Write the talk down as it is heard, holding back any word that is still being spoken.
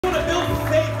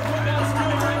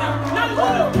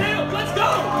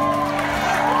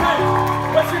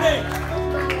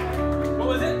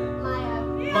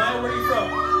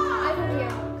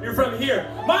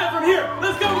here. Maya from here.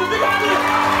 Let's go with a big hand.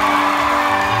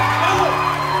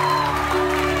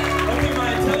 Okay,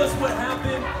 Maya, tell us what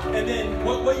happened, and then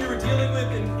what you were dealing with,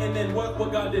 and then what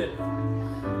God did.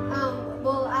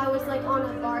 Well, I was like on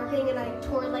a bar thing, and I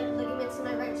tore like ligaments in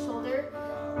my right shoulder,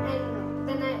 and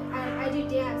then I do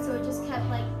dance, so it just kept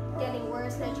like getting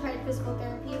worse, and I tried physical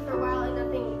therapy for a while, and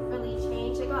nothing really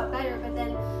changed. I got better, but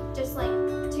then just like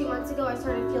 2 months ago, I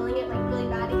started feeling it like really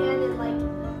bad again, and like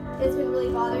it's been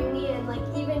really bothering me, and like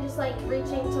even just like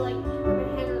reaching to like put my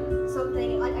hand or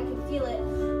something, like I can feel it,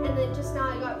 and then just now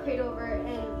I got prayed over,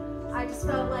 and I just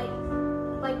felt like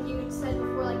you said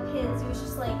before, like pins. It was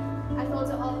just like I felt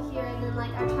it all here, and then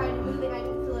like I tried to move it, I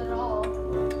didn't feel it at all. And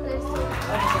I still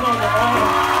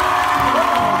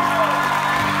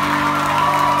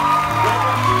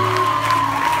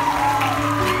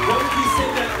What would you say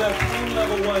that the pain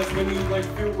level was when you like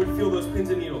would feel those pins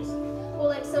and needles? Well,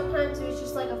 like sometimes it was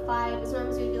just like a 5,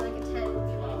 sometimes it would be like a 10.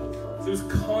 So it was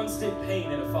constant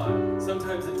pain at a 5,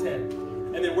 sometimes a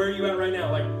 10. And then where are you at right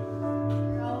now? Like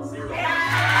 0.